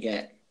example, you could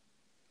get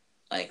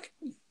you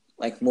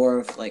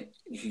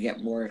could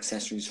get more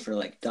accessories for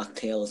like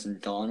DuckTales and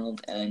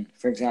Donald, and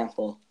for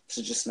example, this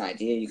is just an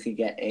idea, you could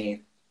get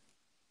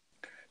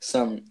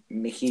some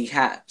Mickey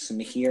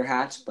ear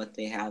hats, but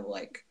they have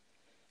like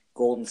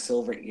gold and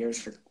silver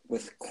ears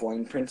with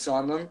coin prints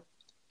on them.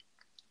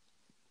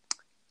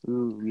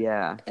 Ooh,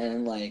 yeah.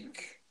 And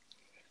like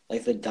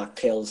the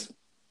DuckTales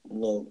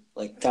logo,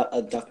 like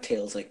a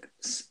DuckTales like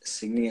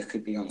insignia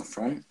could be on the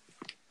front.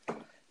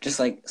 Just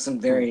like some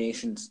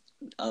variations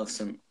of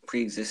some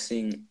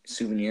pre-existing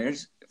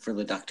souvenirs for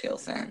the DuckTale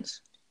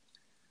fans.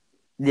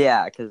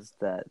 Yeah, because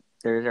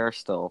there are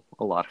still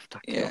a lot of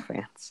DuckTale Yeah.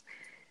 fans.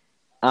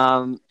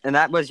 And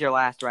that was your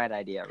last ride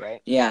idea,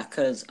 right? Yeah,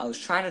 because I was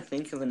trying to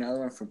think of another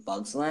one for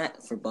Bugs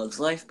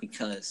Life,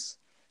 because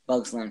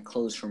Bugs Land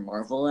closed for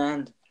Marvel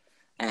Land,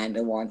 and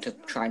I wanted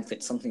to try and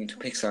fit something into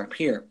Pixar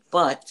Pier.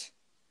 But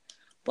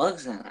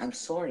Bugs Land, I'm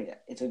sorry,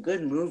 it's a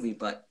good movie,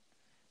 but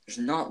there's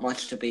not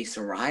much to base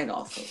a ride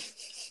off of.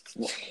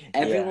 Well,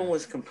 everyone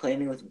was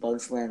complaining with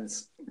Bugs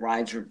Land's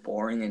rides are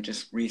boring and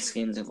just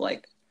reskins of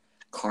like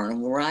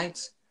carnival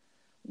rides.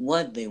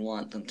 What they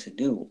want them to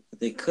do?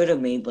 They could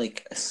have made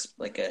like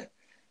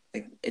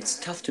it's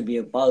tough to be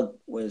a bug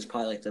was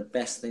probably like the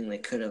best thing they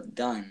could have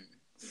done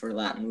for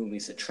that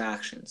movie's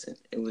attractions.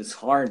 It was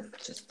hard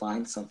to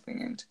find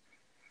something, and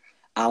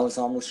I was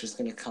almost just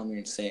gonna come here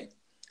and say,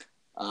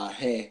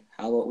 hey,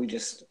 how about we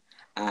just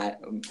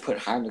put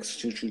Heimlich's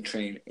Choo Choo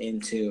Train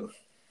into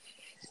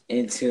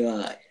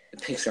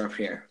Pixar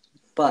Pier.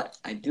 But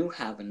I do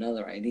have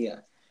another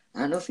idea. I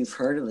don't know if you've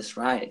heard of this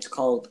ride. It's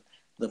called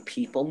the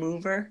People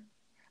Mover.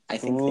 I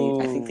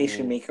think they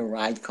should make a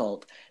ride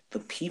called the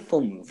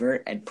People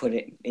Mover and put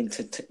it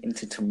into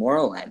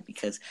Tomorrowland,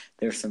 because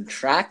there's some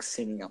tracks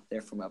sitting up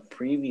there from a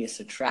previous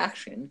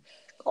attraction,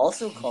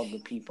 also called the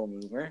People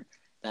Mover.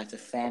 That's a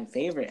fan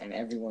favorite, and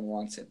everyone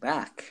wants it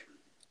back.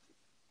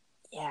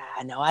 Yeah,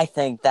 no, I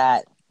think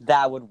that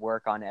would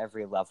work on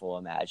every level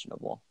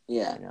imaginable.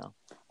 Yeah, you know,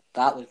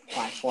 that was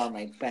by far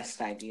my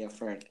best idea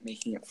for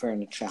making it for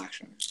an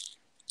attraction.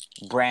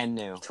 brand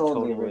new,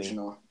 Totally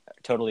original.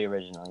 Totally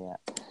original.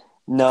 Yeah,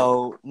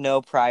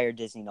 no prior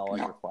Disney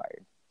knowledge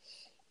required.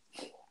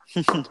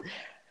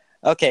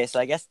 Okay, so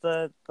I guess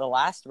the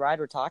last ride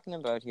we're talking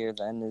about here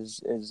then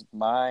is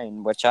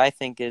mine, which I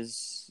think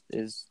is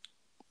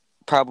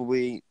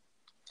probably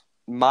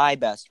my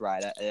best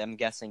ride. I'm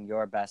guessing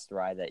your best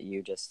ride that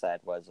you just said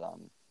was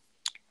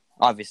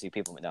obviously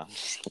People Mover. No.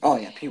 Oh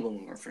yeah, People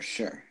Mover for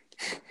sure.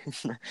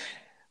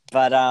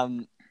 But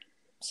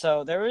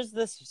so there's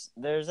this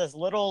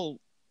little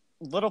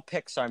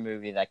Pixar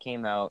movie that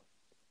came out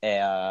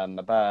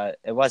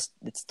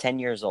it's 10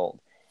 years old.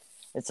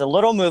 It's a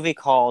little movie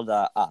called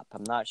Up.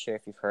 I'm not sure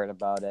if you've heard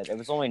about it. It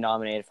was only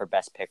nominated for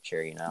Best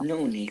Picture,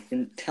 No,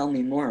 Nathan, tell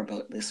me more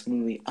about this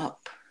movie,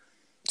 Up.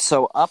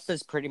 So Up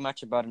is pretty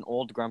much about an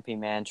old grumpy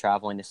man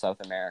traveling to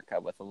South America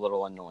with a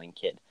little annoying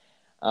kid.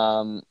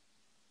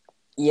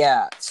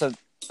 Yeah, so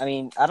I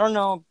mean, I don't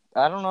know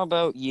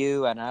about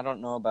you, and I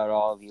don't know about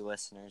all of you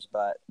listeners,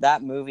 but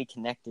that movie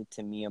connected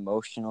to me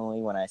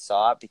emotionally when I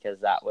saw it, because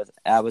that was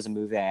a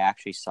movie I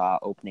actually saw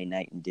opening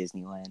night in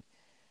Disneyland,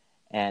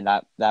 and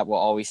that will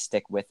always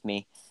stick with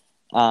me.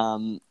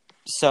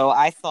 So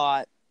I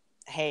thought,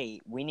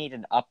 hey, we need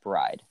an Up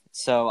ride.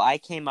 So I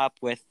came up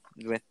with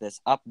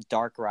this Up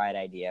dark ride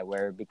idea,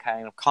 where it would be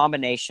kind of a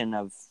combination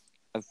of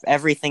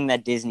everything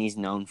that Disney's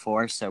known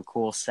for. So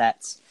cool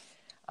sets,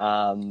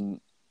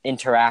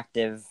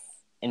 interactive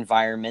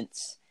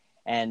environments,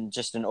 and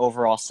just an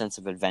overall sense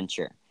of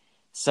adventure.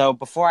 So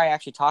before I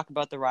actually talk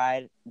about the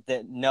ride,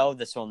 no,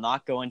 this will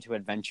not go into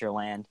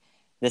Adventureland.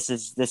 This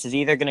is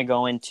either going to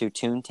go into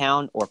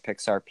Toontown or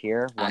Pixar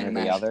Pier, one or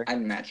the other. I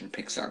imagine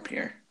Pixar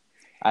Pier.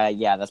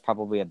 Yeah, that's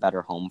probably a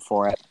better home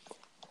for it.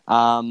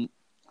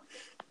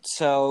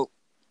 So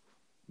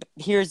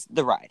here's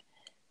the ride.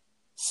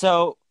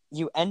 So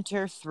you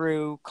enter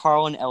through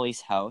Carl and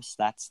Ellie's house.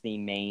 That's the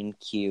main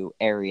queue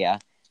area.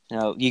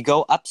 Now, you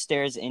go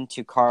upstairs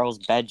into Carl's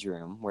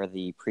bedroom where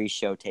the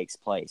pre-show takes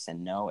place.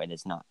 And no, it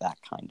is not that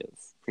kind of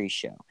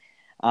pre-show.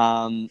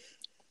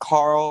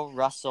 Carl,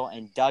 Russell,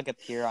 and Doug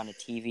appear on a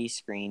TV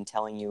screen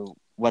telling you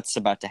what's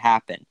about to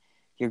happen.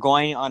 You're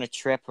going on a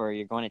trip, or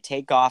you're going to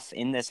take off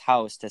in this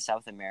house to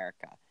South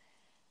America.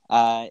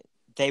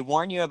 They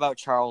warn you about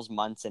Charles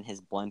Muntz and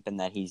his blimp, and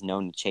that he's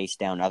known to chase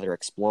down other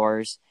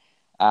explorers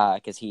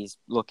because he's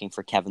looking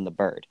for Kevin the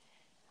Bird.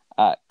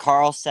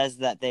 Carl says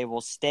that they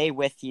will stay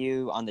with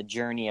you on the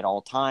journey at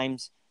all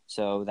times,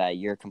 so that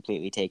you're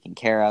completely taken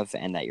care of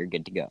and that you're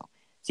good to go.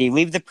 So you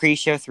leave the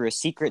pre-show through a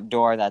secret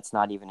door that's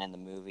not even in the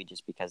movie,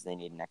 just because they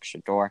need an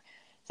extra door.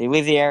 So you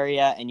leave the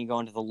area and you go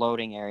into the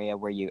loading area,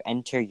 where you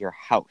enter your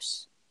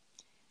house.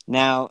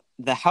 Now,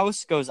 the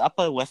house goes up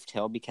a lift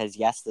hill because,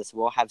 yes, this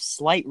will have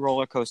slight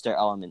roller coaster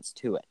elements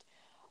to it.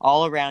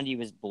 All around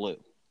you is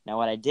blue. Now,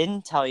 what I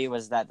didn't tell you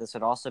was that this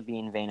would also be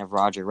in vein of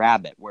Roger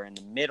Rabbit, where in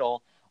the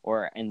middle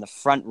or in the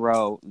front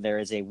row there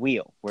is a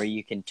wheel where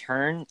you can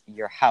turn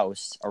your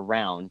house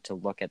around to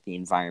look at the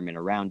environment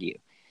around you.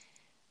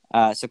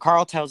 So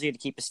Carl tells you to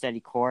keep a steady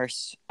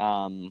course,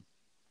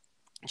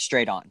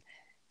 straight on.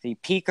 So you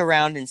peek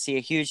around and see a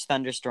huge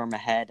thunderstorm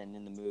ahead, and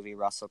in the movie,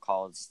 Russell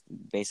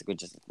basically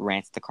just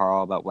rants to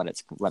Carl about what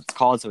it's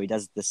called, so he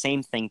does the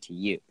same thing to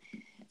you.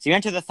 So you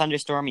enter the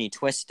thunderstorm, and you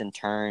twist and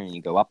turn, and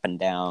you go up and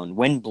down,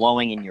 wind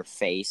blowing in your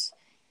face.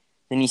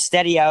 Then you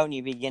steady out, and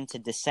you begin to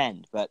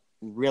descend, but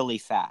really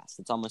fast.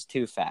 It's almost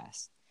too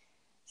fast.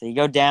 So you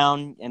go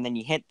down, and then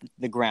you hit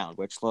the ground,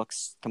 which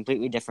looks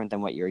completely different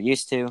than what you're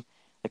used to.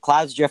 The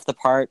clouds drift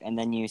apart, and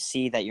then you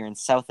see that you're in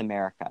South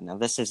America. Now,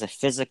 this is a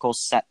physical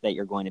set that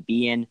you're going to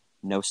be in,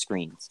 no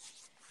screens.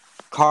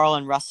 Carl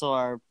and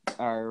Russell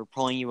are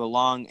pulling you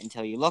along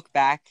until you look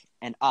back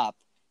and up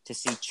to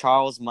see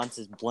Charles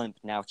Muntz's blimp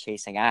now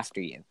chasing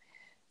after you.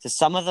 So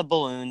some of the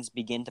balloons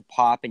begin to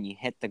pop and you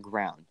hit the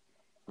ground.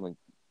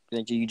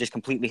 You just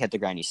completely hit the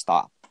ground, you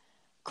stop.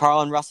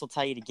 Carl and Russell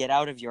tell you to get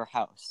out of your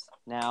house.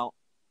 Now,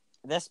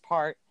 this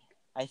part,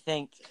 I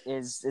think,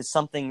 is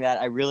something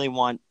that I really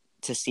want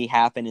to see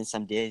happen in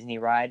some Disney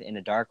ride, in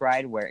a dark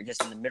ride, where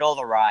just in the middle of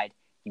the ride,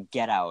 you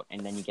get out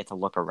and then you get to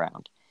look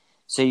around.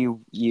 So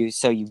you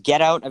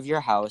get out of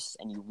your house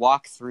and you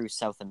walk through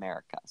South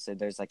America. So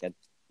there's like a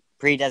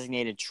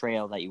pre-designated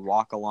trail that you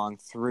walk along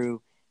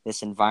through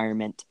this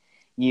environment.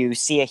 You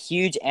see a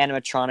huge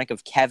animatronic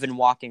of Kevin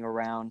walking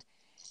around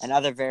and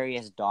other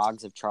various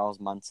dogs of Charles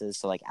Muntz's,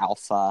 so like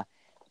Alpha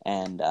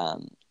and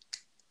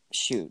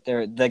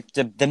they're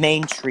the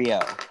main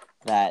trio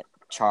that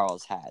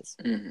Charles has.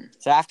 Mm-hmm.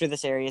 So after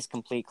this area is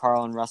complete,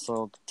 Carl and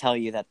Russell tell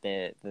you that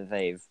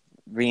they've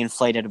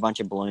reinflated a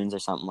bunch of balloons or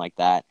something like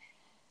that.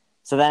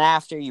 So then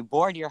after you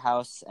board your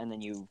house and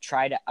then you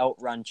try to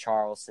outrun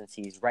Charles since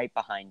he's right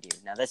behind you.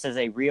 Now this is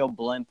a real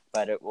blimp,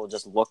 but it will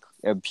just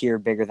appear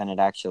bigger than it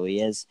actually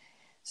is.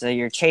 So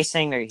you're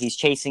chasing, or he's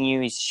chasing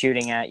you, he's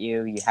shooting at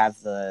you. You have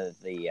the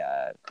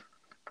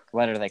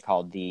what are they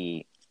called?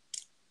 The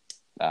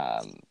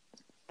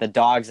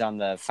dogs on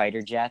the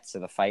fighter jets, or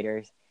the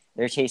fighters.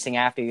 They're chasing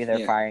after you,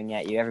 they're firing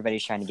at you,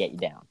 everybody's trying to get you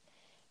down.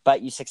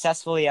 But you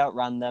successfully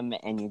outrun them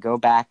and you go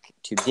back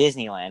to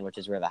Disneyland, which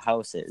is where the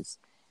house is.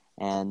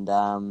 And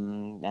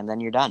then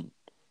you're done.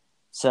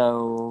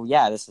 So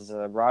yeah, this is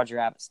a Roger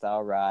Rabbit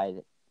style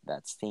ride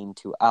that's themed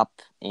to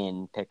Up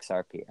in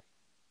Pixar Pier.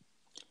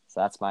 So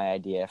that's my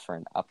idea for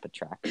an Up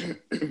attraction.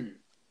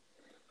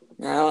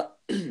 Now,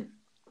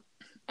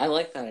 I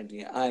like that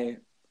idea. I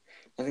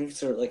think it's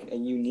sort of like a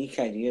unique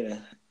idea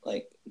to,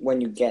 like, when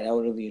you get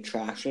out of the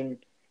attraction,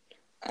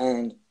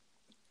 and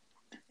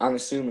I'm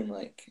assuming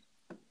like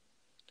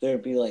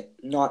there'd be like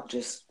not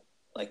just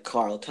like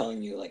Carl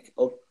telling you like,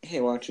 oh hey,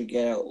 why don't you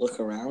get out,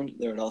 look around.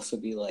 There would also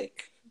be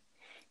like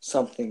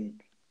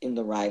something in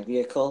the ride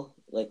vehicle,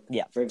 like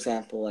for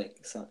example, like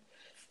some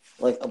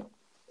like a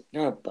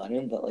not a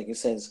button, but like it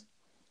says,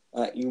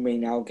 you may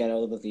now get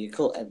out of the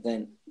vehicle, and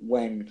then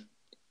when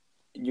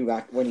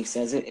he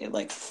says it, it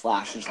like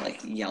flashes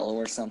like yellow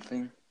or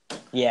something.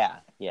 Yeah.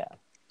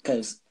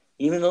 Because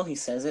even though he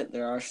says it,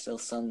 there are still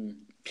some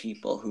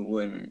people who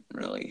wouldn't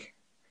really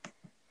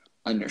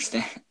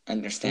understand.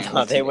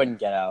 No, they wouldn't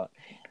get out.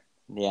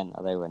 Yeah,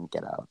 no, they wouldn't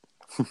get out.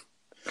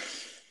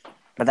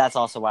 But that's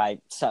also why,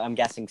 so I'm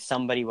guessing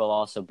somebody will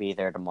also be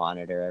there to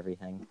monitor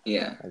everything.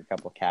 Yeah. Like a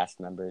couple cast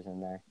members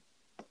in there.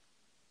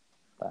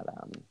 But,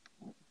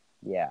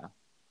 yeah.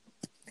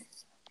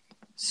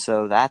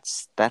 So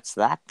that's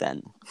that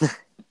then.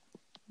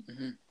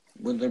 Mm-hmm.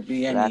 Would there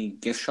be any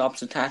gift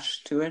shops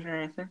attached to it or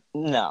anything?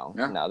 No,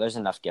 there's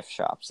enough gift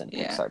shops in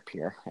Pixar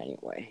Pier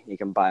anyway. You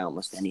can buy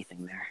almost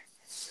anything there.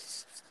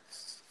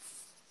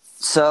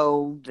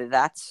 So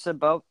that's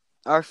about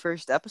our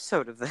first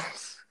episode of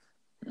this.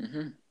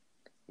 Mm-hmm.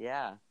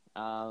 Yeah.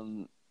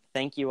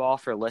 Thank you all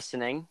for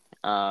listening.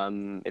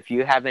 If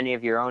you have any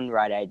of your own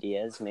ride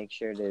ideas, make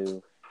sure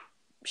to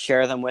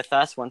share them with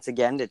us once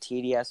again to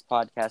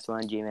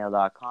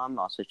tdspodcast1@gmail.com.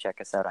 Also check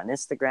us out on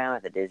Instagram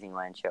at the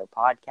Disneyland Show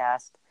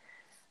Podcast.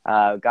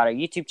 Got our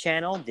YouTube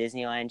channel,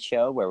 Disneyland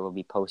Show, where we'll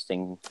be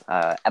posting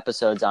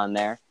episodes on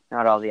there.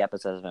 Not all the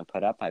episodes have been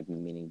put up. I've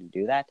been meaning to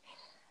do that.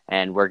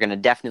 And we're going to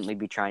definitely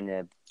be trying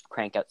to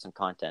crank out some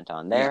content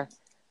on there.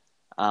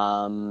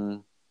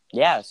 So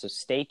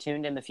stay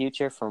tuned in the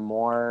future for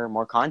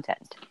more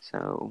content.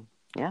 So,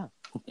 yeah.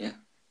 Yeah.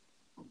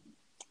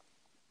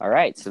 All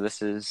right, so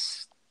this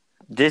is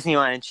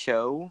Disneyland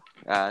Show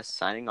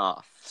signing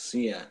off.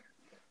 See ya.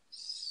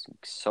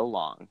 So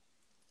long.